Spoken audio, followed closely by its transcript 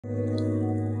Coming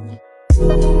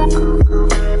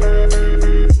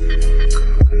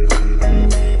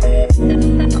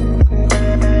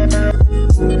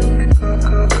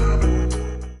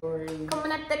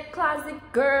at the closet,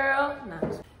 girl. No.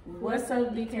 What's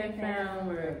up, BK fam?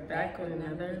 We're back with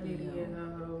another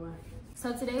video.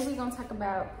 So today we're gonna talk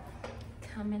about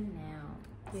coming out.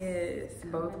 Yes,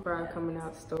 both of our coming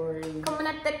out stories. Coming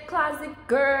at the closet,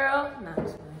 girl. No,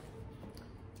 just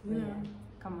Yeah.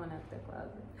 Coming at the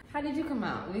closet. How did you come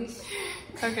out?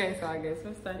 Okay, so I guess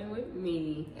we're starting with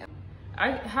me. Yeah.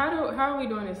 How are we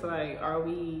doing this? Like, are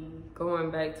we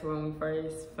going back to when we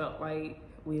first felt like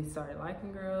we started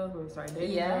liking girls, when we started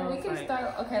dating girls? Yeah, we can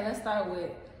start. Okay, let's start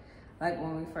with like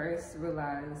when we first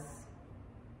realized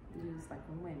you was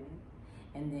liking women,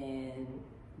 and then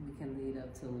we can lead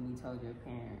up to when you told your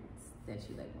parents that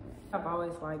you like women. I've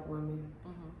always liked women,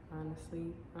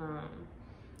 honestly.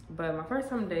 But my first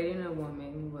time dating a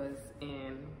woman was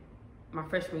in my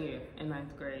freshman year in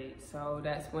 9th grade. So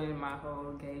that's when my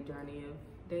whole gay journey of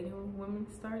dating women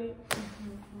started.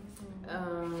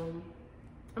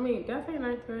 I mean, definitely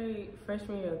 9th grade,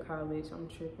 freshman year of college, I'm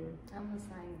tripping. I was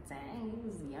like, dang, you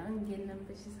was young getting them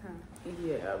bitches, huh?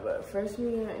 Yeah, but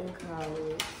freshman year in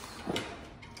college.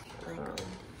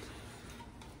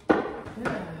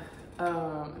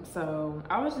 So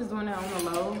I was just doing that on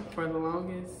the low for the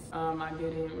longest. I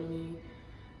didn't really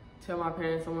tell my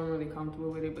parents. I wasn't really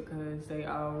comfortable with it because they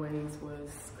always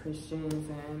was Christians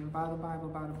and by the Bible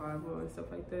and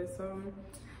stuff like that. So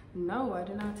no, I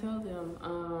did not tell them.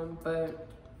 But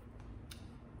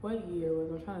what year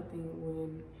was, I'm trying to think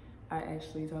when I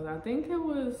actually told them. I think it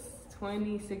was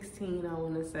 2016, I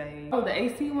want to say. Oh, the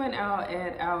AC went out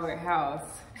at our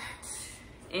house.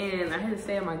 And I had to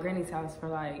stay at my granny's house for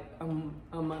like a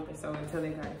month or so until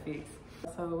they got it fixed.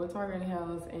 So I went to my granny's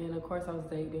house, and of course I was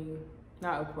dating.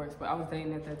 Not of course, but I was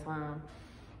dating at that time.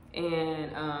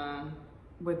 And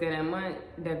within a month,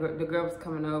 the girl was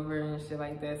coming over and shit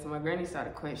like that. So my granny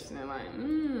started questioning, like,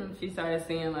 she started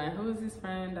saying like, who is this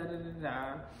friend, da da da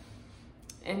da.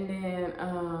 And then,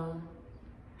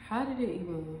 how did it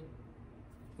even,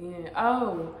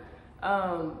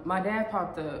 my dad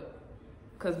popped up.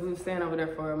 Cause we were staying over there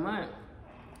for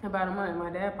about a month. My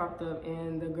dad popped up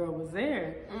and the girl was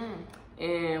there.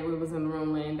 And we was in the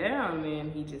room laying down,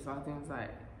 and he just walked in and was like,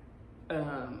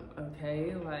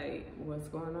 okay, like, what's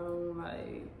going on?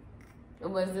 Like,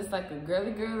 was this like a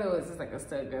girly girl or was this like a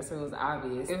stud girl? So it was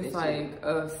obvious. It was like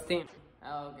a stamp.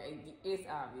 Oh, okay, it's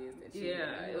obvious that she.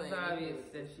 Yeah, it was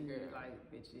obvious that she like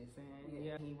bitches, and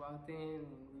yeah, he walked in and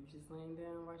we were just laying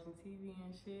down watching TV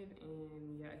and shit,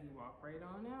 and yeah, he walked right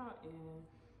on out, and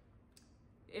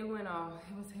it went off.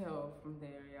 It was hell from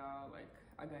there, y'all. Like,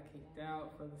 I got kicked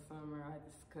out for the summer. I had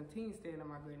to continue staying at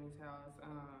my granny's house.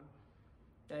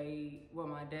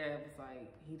 My dad was like,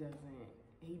 he didn't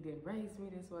raise me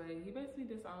this way. He basically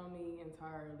disowned me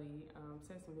entirely,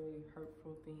 said some really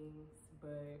hurtful things,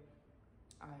 but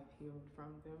I've healed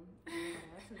from them. Yeah,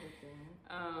 that's a good thing.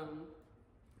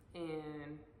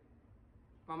 And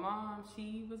my mom,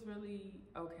 she was really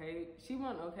okay. She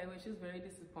wasn't okay, but she was very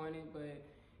disappointed, but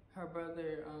her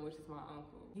brother, which is my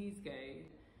uncle, he's gay.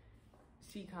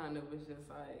 She kind of was just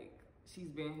like, she's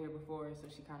been here before, so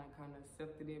she kind of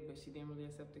accepted it, but she didn't really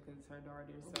accept it because it's her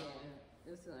daughter. So yeah,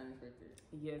 it's still unexpected.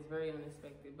 Yeah, it's very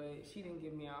unexpected, but she didn't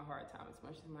give me a hard time as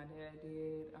much as my dad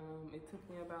did. It took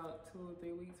me about 2 or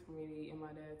 3 weeks for me and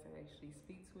my dad to actually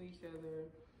speak to each other.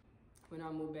 When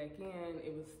I moved back in,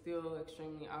 it was still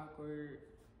extremely awkward,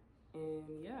 and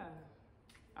yeah,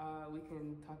 we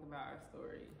can talk about our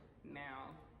story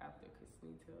now after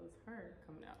Kristany tells her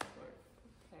coming out story.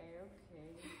 Okay.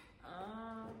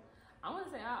 I want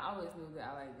to say I always knew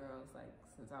that I like girls. Like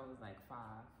since I was like 5,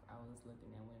 I was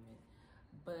looking at women,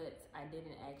 but I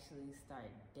didn't actually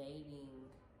start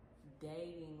dating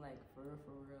like for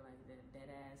real, like dead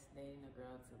ass dating a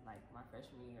girl to like my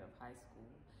freshman year of high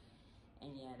school.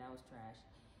 And yeah, that was trash.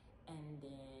 And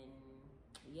then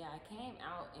yeah, I came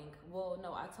out and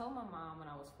I told my mom when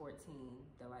I was 14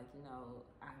 that like,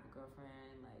 I have a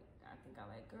girlfriend, like I think I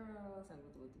like girls, like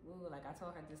woo. Like I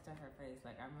told her this to her face.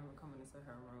 Like I remember coming into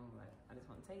her room, like I just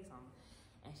want to tell you something.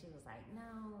 And she was like,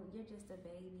 no, you're just a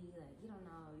baby, like you don't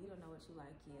know what you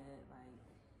like yet. Like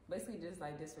basically just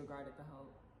like disregarded the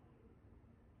whole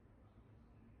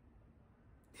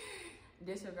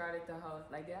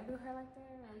like, did I do her like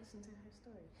that? I listened to her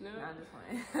story. No, I'm just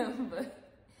playing.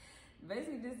 But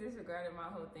basically just disregarded my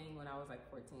whole thing when I was like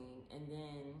 14. And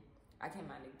then I came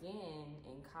out again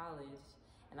in college,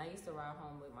 and I used to ride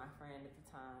home with my friend at the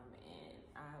time, and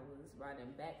I was riding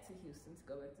back to Houston to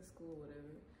go back to school,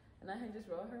 whatever. And I had just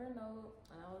wrote her a note,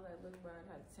 and I was like, look, bro, I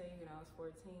tried to tell you when I was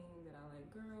 14 that I like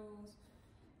girls.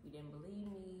 You didn't believe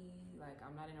me. Like,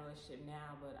 I'm not in a relationship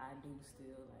now, but I do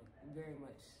still, like, very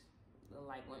much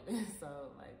like women. So,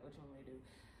 like, what you want me to do?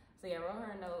 So, yeah, I wrote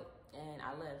her a note, and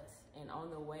I left. And on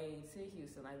the way to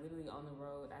Houston, like, literally on the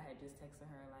road, I had just texted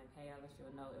her, like, hey, I left you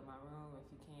a note in my room.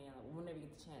 If you can, like, whenever you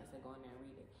get the chance, like, go in there and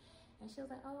read it. And she was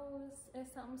like, oh,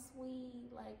 it's something sweet.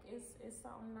 Like, it's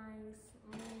something nice.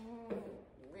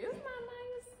 It's not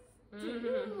nice to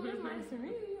you. It's nice to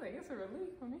me. Like, it's a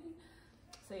relief for me.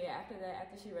 So, yeah, after that,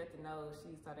 after she read the note,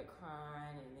 she started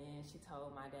crying. And then she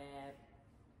told my dad.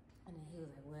 And then he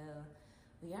was like, well,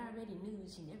 we already knew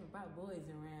she never brought boys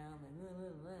around. And blah,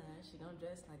 blah, blah. She don't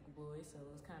dress like a boy. So, it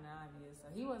was kind of obvious. So,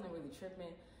 he wasn't really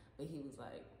tripping. But he was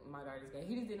like, my daughter's gay.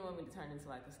 He just didn't want me to turn into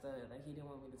like a stud. Like, he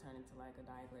didn't want me to turn into like a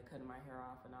dyke, like cutting my hair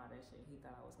off and all that shit. He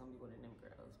thought I was gonna be one of them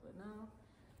girls. But no,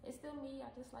 it's still me.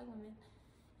 I just like women.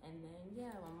 And then,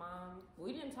 yeah, my mom,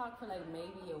 we didn't talk for like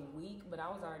maybe a week, but I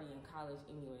was already in college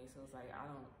anyway. So it's like, I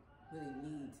don't really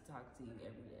need to talk to you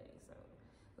every day. So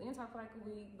we didn't talk for like a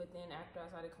week. But then after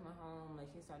I started coming home, like,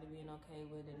 she started being okay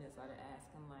with it and started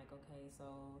asking, like, okay,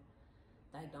 so,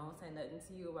 like, don't say nothing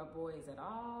to you about boys at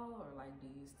all, or like, do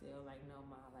you still like, no,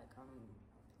 ma, like, I'm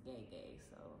gay.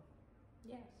 So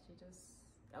yeah, she just,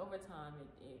 over time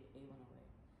it went away.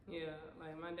 Yeah,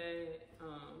 like my dad,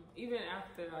 even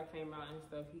after I came out and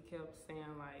stuff, he kept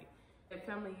saying like, at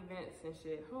family events and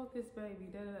shit, hold this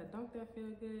baby, don't that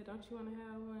feel good? Don't you want to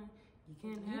have one? You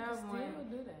can't have one. You can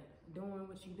still do that. Doing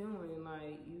what you doing,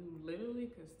 like, you literally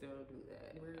could still do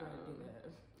that. We're gonna do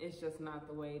that. It's just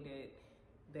not the way that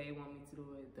they want me to do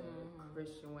it, the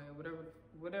Christian way,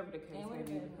 whatever the case may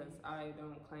be, because I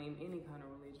don't claim any kind of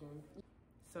religion.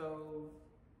 So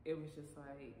it was just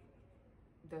like,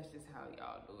 that's just how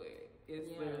y'all do it. It's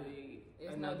literally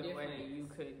another way you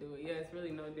could do it. Yeah, it's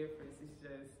really no difference. It's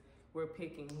just we're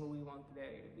picking who we want the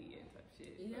daddy to be and type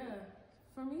shit. Yeah.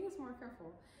 For me, it's more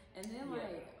careful. And then,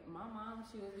 like, my mom,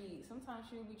 sometimes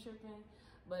she would be tripping.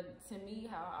 But to me,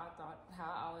 how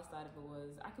I always thought of it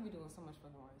was, I could be doing so much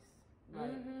fucking worse.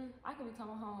 Like, I could be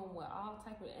coming home with all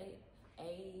type of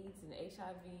AIDS and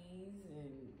HIVs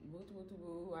and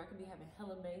woo-woo-woo, or I could be having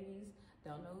hella babies,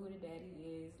 don't know who the daddy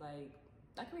is. Like,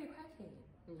 I could be a crackhead.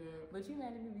 But you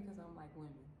mad at me because I'm like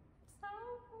women. So,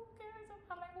 who cares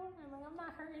if I like women? Like, I'm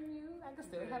not hurting you. I can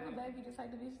still have a baby, just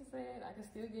like Davesha said. I can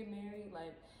still get married.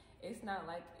 Like, it's not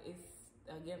like it's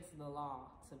against the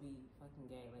law to be fucking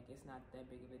gay. Like, it's not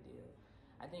that big of a deal.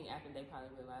 I think after they probably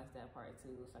realized that part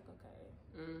too, it's like, okay,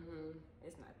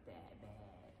 it's not that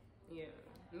bad. Yeah.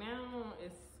 Now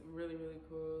it's really, really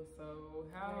cool. So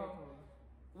how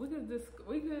we could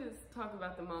talk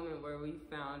about the moment where we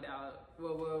found out,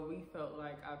 where we felt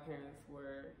like our parents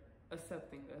were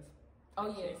accepting us.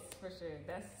 Oh yes, for sure.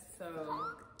 That's so.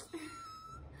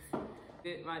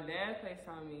 My dad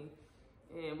FaceTimed me,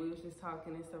 and we was just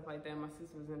talking and stuff like that. My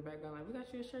sister was in the background like, we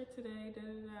got you a shirt today, da da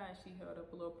da. And she held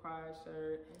up a little pride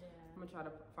shirt. Yeah. I'm gonna try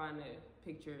to find a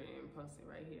picture and post it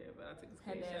right here, but I took a screenshot.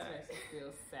 Her dad's face is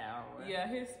still sour. Yeah,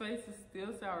 his face is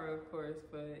still sour, of course,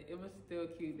 but it was still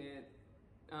cute that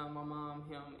my mom,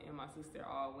 him, and my sister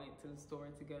all went to the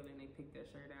store together and they picked that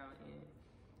shirt out, and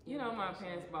you know, my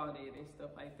parents bought it and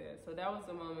stuff like that. So that was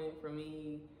a moment for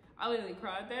me. I literally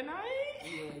cried that night.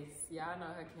 Yes, y'all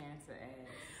know her cancer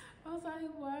ass. I was like,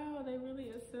 wow, they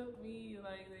really accept me.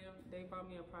 Like, they bought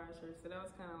me a pride shirt. So that was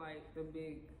kind of like the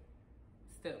big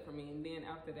step for me. And then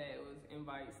after that, it was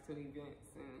invites to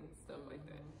events and stuff like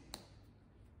that.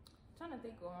 I'm trying to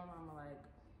think of my mama, like,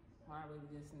 when I really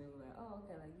just knew, like, oh,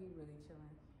 okay, like, you really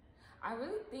chilling. I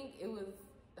really think it was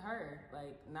her,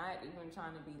 like, not even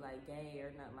trying to be, like, gay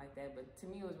or nothing like that. But to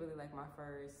me, it was really, like, my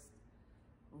first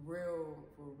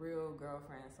real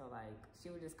girlfriend. So like, she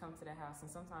would just come to the house, and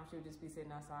sometimes she would just be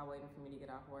sitting outside waiting for me to get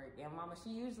off work. And mama's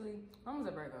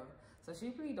a Virgo, so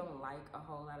she really don't like a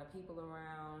whole lot of people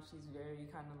around. She's very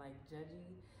kind of like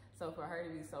judgy. So for her to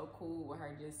be so cool with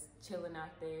her just chilling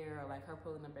out there, or like her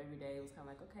pulling up every day, it was kind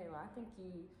of like, okay, well, I think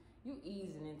you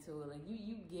easing into it, like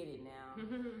you get it now.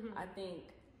 I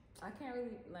think I can't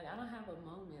really, like, I don't have a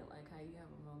moment like how you have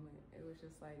a moment. It was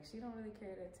just like, she don't really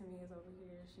care that Timmy is over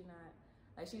here. She not,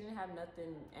 like, she didn't have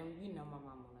nothing, and you know my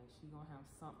mama, like, she gonna have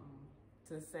something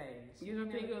to say. You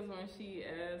don't think it was when she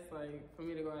asked, like, for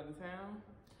me to go out of town?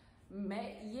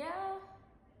 Yeah.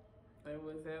 Like,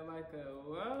 was that like a,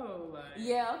 whoa, like?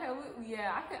 Yeah, okay,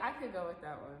 I could go with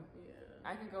that one. Yeah.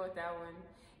 I could go with that one.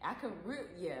 I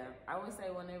would say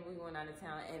whenever we went out of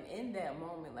town, and in that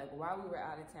moment, like, while we were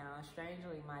out of town,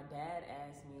 strangely, my dad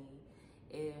asked me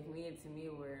if me and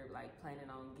Tamia were, like, planning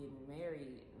on getting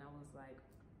married, and I was like,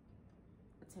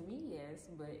 to me, yes,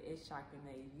 but it's shocking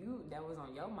that that was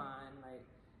on your mind. Like,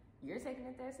 you're taking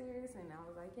it that serious? And I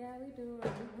was like, yeah, we do.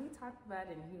 We talked about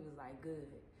it, and he was like, good.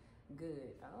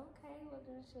 Okay, well,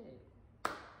 then shit.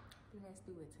 Let's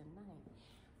do it tonight.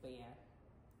 But yeah,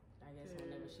 I guess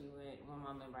whenever when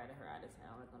mom invited her out of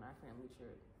town, like on our family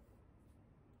trip,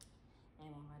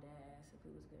 and when my dad asked if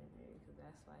he was getting married, because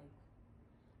that's like,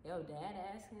 yo, dad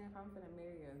asking if I'm gonna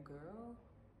marry a girl?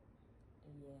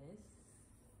 Yes,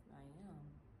 I am.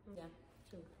 Yeah,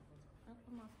 true. I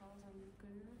put my clothes on you,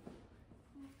 girl.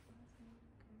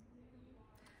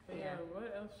 But yeah,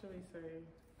 what else should we say?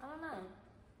 I don't know.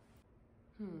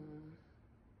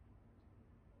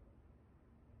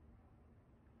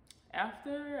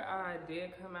 After I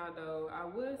did come out though, I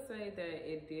would say that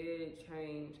it did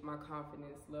change my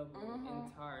confidence level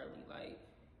entirely. Like,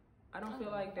 I don't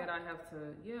feel like that I have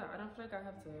to, I don't feel like I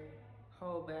have to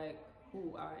hold back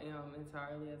who I am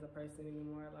entirely as a person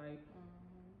anymore. Like,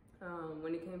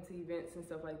 when it came to events and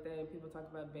stuff like that, and people talk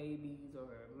about babies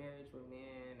or marriage with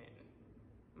men,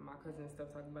 and my cousins and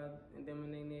stuff talk about them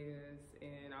and they niggas,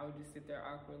 and I would just sit there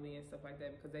awkwardly and stuff like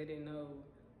that because they didn't know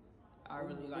I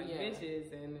really like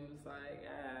bitches, and it was like,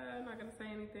 I'm not gonna say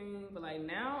anything. But like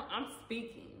now, I'm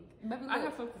speaking. I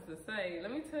have something to say.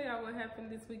 Let me tell y'all what happened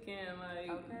this weekend.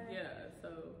 Like, so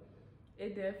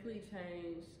it definitely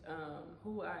changed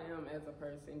who I am as a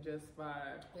person just by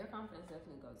your confidence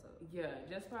definitely goes up. Yeah,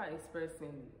 just by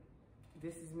expressing,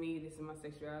 this is me, this is my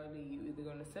sexuality. You either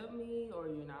gonna accept me or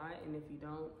you're not, and if you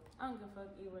don't, I don't give a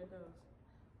fuck either way it goes.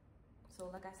 So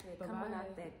like I said, coming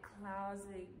out that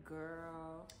closet,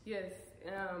 girl. Yes,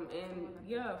 and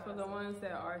yeah, for the ones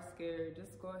that are scared,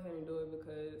 just go ahead and do it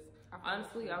because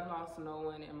honestly, I've lost no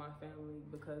one in my family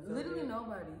because literally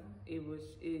nobody.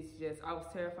 It's just, I was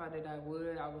terrified that I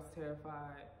would. I was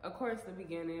terrified. Of course, the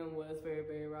beginning was very,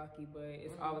 very rocky, but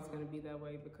it's always going to be that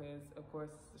way because, of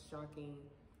course, it's a shocking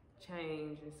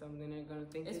change and something they're going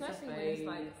to think especially it's a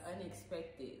when it's phase. like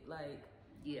unexpected. Like,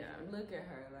 look at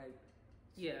her, like.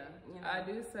 Yeah, you know? I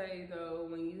do say though,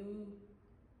 when you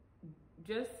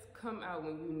just come out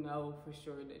when you know for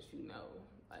sure that you know,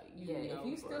 like you know if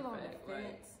you still on fact, the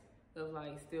fence, of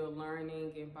like still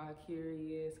learning and bi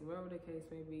curious, whatever the case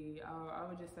may be, I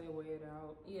would just say weigh it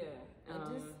out. Yeah,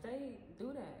 and just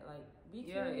do that. Like be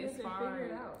it's curious and fine. figure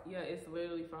it out. Yeah, it's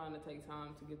literally fine to take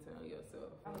time to get to know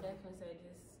yourself. I would definitely say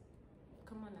just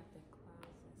come on out the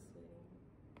closet,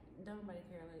 sweetie. Don't nobody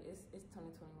care. Like it's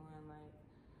 2021. Like.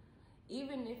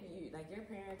 Even if you, like your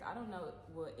parents, I don't know,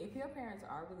 well, if your parents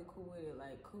are really cool with it,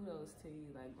 like kudos to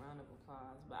you, like round of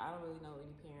applause. But I don't really know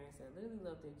any parents that literally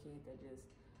love their kid that just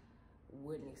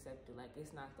wouldn't accept it. Like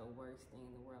it's not the worst thing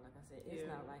in the world. Like I said, it's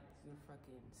not like you're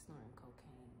fucking snorting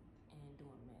cocaine and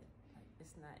doing meth. Like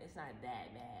it's not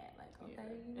that bad. Like,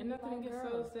 okay, and nothing against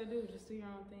those that do, just do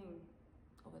your own thing.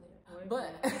 Over there.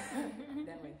 But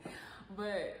that way.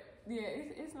 But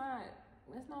yeah, it's not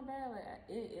bad. Like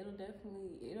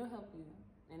it'll help you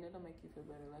and it'll make you feel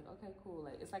better. Like, okay, cool.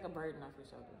 Like it's like a burden off your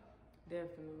shoulder.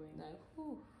 Definitely. Like,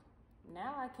 whew.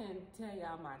 Now I can tell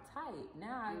y'all my type.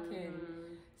 Now I can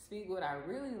speak what I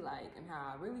really like and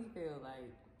how I really feel.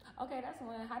 Like, okay, that's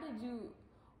one.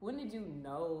 When did you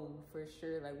know for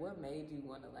sure? Like, what made you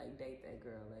want to like date that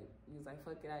girl? Like, you was like,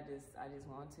 fuck it, I just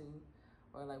want to,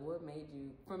 or like, what made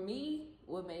you? For me,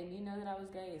 what made me know that I was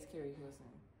gay is Carrie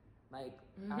Hilson. Like,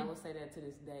 I will say that to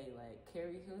this day. Like,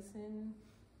 Carrie Hilson,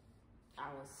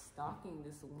 I was stalking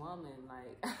this woman.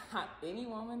 Like, any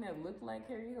woman that looked like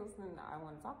Carrie Hilson, I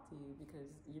want to talk to you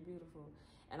because you're beautiful.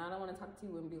 And I don't want to talk to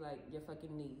you and be like, your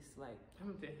fucking niece. Like,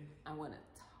 I want to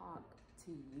talk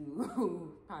to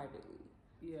you privately.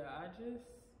 Yeah,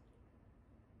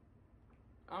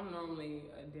 I'm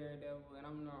normally a daredevil, and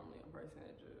I'm normally a person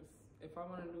that just, if I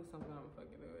want to do something, I'm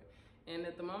fucking do it. And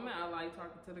at the moment, I like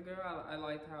talking to the girl. I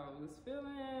liked how I was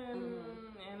feeling.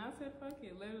 And I said, fuck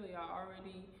it. Literally, I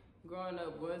already, growing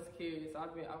up, was curious. I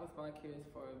was bi-curious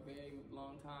for a very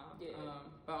long time. Yeah.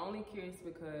 But only curious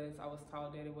because I was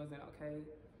taught that it wasn't okay.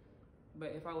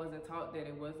 But if I wasn't taught that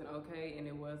it wasn't okay and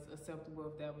it was acceptable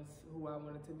if that was who I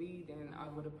wanted to be, then I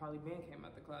would have probably came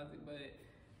out the closet. But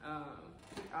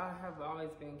I have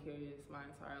always been curious my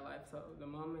entire life. So the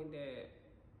moment that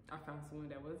I found someone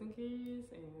that wasn't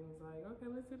curious and was like, okay,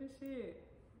 let's do this shit.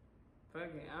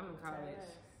 Fuck it, I'm in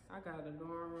college. I got a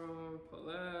dorm room, pull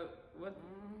up. What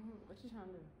you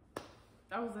trying to do?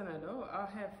 I was an adult. I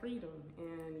had freedom.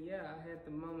 And yeah, I had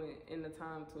the moment and the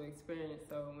time to experience.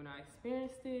 So when I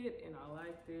experienced it and I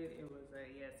liked it, it was a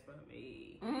yes for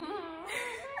me.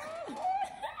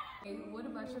 And what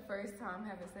about your first time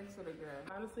having sex with a girl?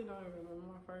 I honestly don't even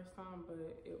remember my first time,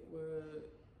 but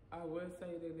I would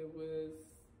say that it was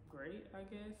great, I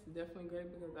guess. Definitely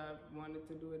great because I wanted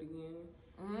to do it again.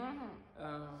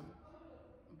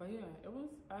 But yeah, it was,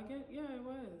 I guess, yeah, it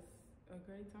was a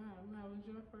great time. How was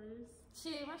your first?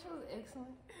 Shit, my show was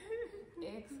excellent.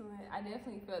 Excellent. I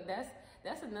definitely felt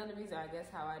that's another reason, I guess,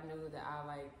 how I knew that I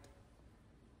liked.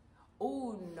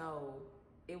 Oh no,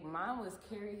 mine was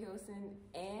Carrie Hilson,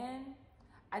 and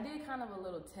I did kind of a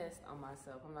little test on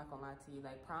myself. I'm not gonna lie to you.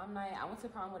 Like prom night, I went to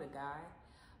prom with a guy,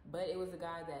 but it was a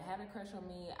guy that had a crush on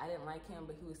me. I didn't like him,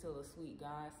 but he was still a sweet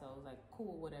guy, so I was like,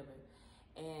 cool, whatever.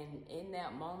 And in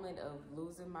that moment of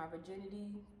losing my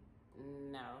virginity,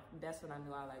 no, that's when I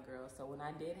knew I liked girls. So when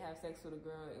I did have sex with a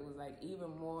girl, it was like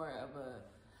even more of a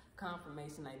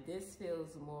confirmation. Like this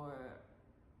feels more,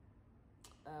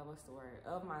 what's the word?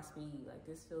 Of my speed. Like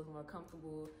this feels more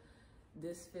comfortable.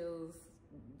 This feels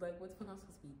like what the fuck I'm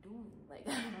supposed to be doing? Like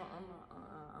I'm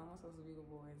not supposed to be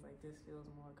with boys. Like this feels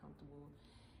more comfortable.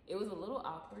 It was a little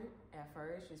awkward at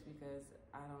first, just because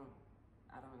I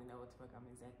don't really know what the fuck I'm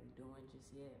exactly doing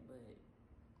just yet, but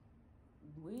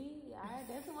I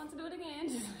definitely want to do it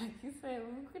again. Just like you said,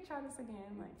 we could try this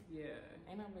again. Like, yeah,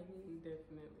 ain't no biggie.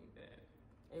 Definitely that.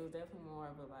 It was definitely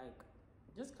more of a like,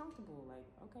 just comfortable. Like,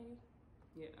 okay,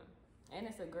 yeah. And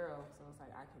it's a girl, so it's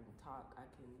like I can talk, I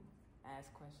can ask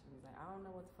questions. Like, I don't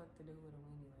know what the fuck to do with a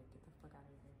weenie. Like, get the fuck out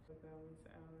of here. But that was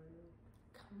our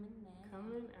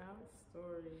coming out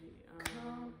story. Come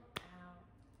out.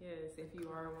 Yes, if you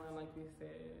are one, like you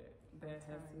said, that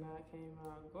has not came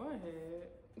out, go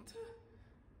ahead.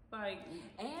 Like,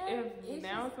 and if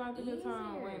now it's not the good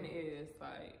time, when is,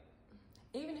 like,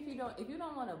 even if you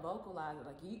don't want to vocalize it,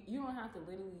 like you don't have to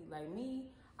literally, like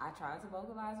me, I tried to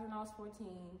vocalize it when I was 14.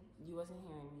 You wasn't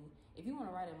hearing me. If you want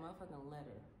to write a motherfucking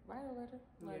letter, write a letter.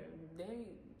 Like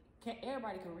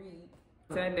everybody can read.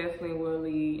 That definitely will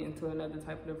lead into another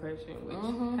type of depression,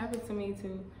 which happened to me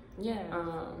too. Yeah.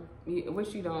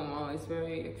 Which you don't want. It's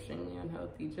very extremely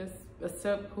unhealthy. Just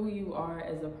accept who you are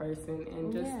as a person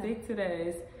and just stick to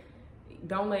that.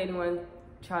 Don't let anyone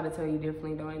try to tell you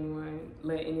differently. Don't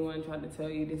let anyone try to tell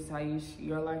you this is how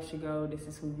your life should go. This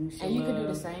is who you should And you can do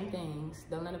the same things.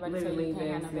 Don't let anybody tell you you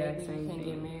can't have a baby, you can't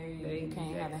get married, you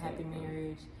can't have a happy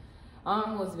marriage.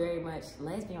 Was very much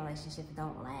lesbian relationships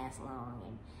don't last long,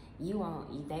 and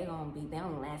they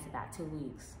don't last about 2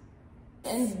 weeks.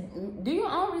 And do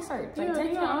your own research. Like,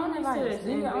 take your own advice.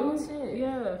 Do your own shit.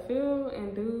 Yeah, feel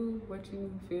and do what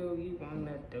you feel you want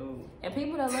to do. And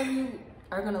people that love you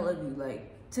are gonna love you, like,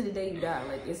 to the day you die.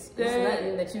 Like, it's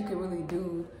nothing that you can really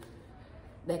do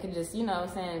that can just, you know what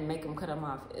I'm saying, make them cut them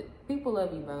off. People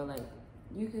love you, bro. Like,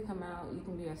 you can come out, you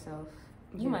can be yourself.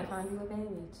 You might find you a bad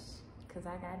bitch, because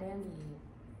I goddamn did.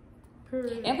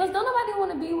 And plus, don't nobody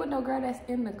want to be with no girl that's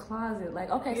in the closet. Like,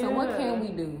 okay, so what can we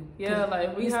do? Yeah,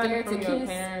 like, we scared from your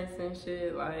parents and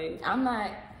shit. Like, I'm not,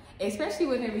 especially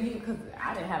whenever you, because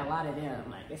I done had a lot of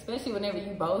them. Like, especially whenever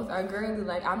you both are girly.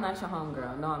 Like, I'm not your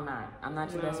homegirl. No, I'm not. I'm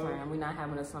not your best friend. We're not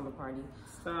having a slumber party.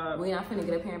 Stop. We're not finna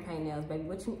get up here and paint nails, baby.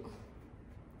 What you?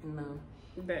 No.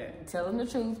 Bad. Tell them the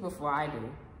truth before I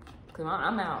do, because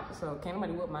I'm out. So can't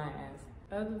nobody whip my ass.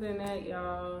 Other than that,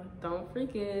 y'all, don't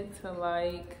forget to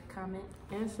like, comment,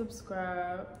 and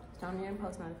subscribe. Turn on your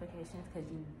post notifications because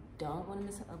you don't want to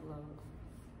miss an upload.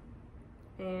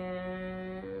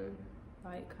 And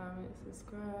like, comment,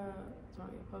 subscribe, turn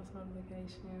on your post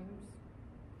notifications.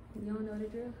 You don't know the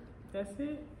drill? That's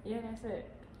it? Yeah, that's it.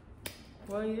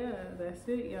 Well, yeah, that's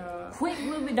it, y'all. Quick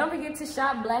movie. Don't forget to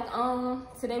shop Black On.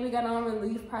 Today we got on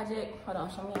Relief Project. Hold on,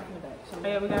 show me out from the back. Oh,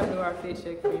 yeah, we gotta do our fit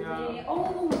check for y'all. Yeah.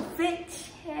 Oh, fit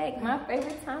check. My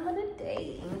favorite time of the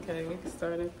day. Okay, we can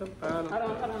start at the bottom. Hold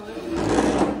on. Let me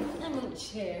move the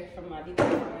chair from my deep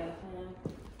friend.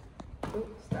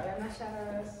 Oops, start at my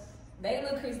shadows. They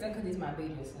look creased up because these my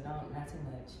beaters, so not too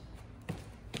much.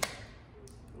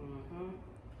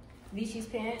 Vichy's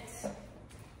pants.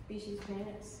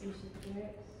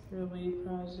 Relief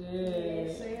Project.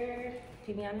 Yes, sir.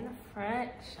 Keep me on in the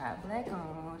front. Shot Black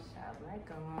On.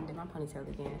 Did my ponytail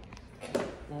again.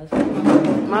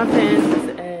 My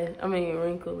pants is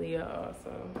wrinkly, y'all,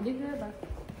 so. You good, bro?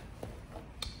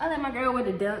 I let my girl wear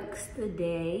the dunks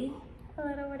today.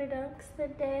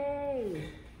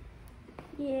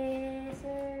 Yes,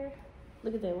 sir.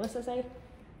 Look at that. What's that say?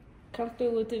 Come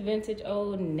through with the vintage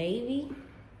Old Navy.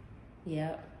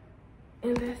 Yep.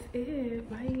 And that's it.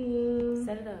 Bye.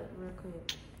 Set it up real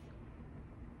quick.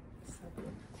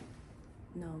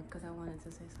 No, because I wanted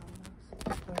to say something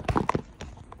else.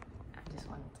 I just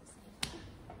wanted to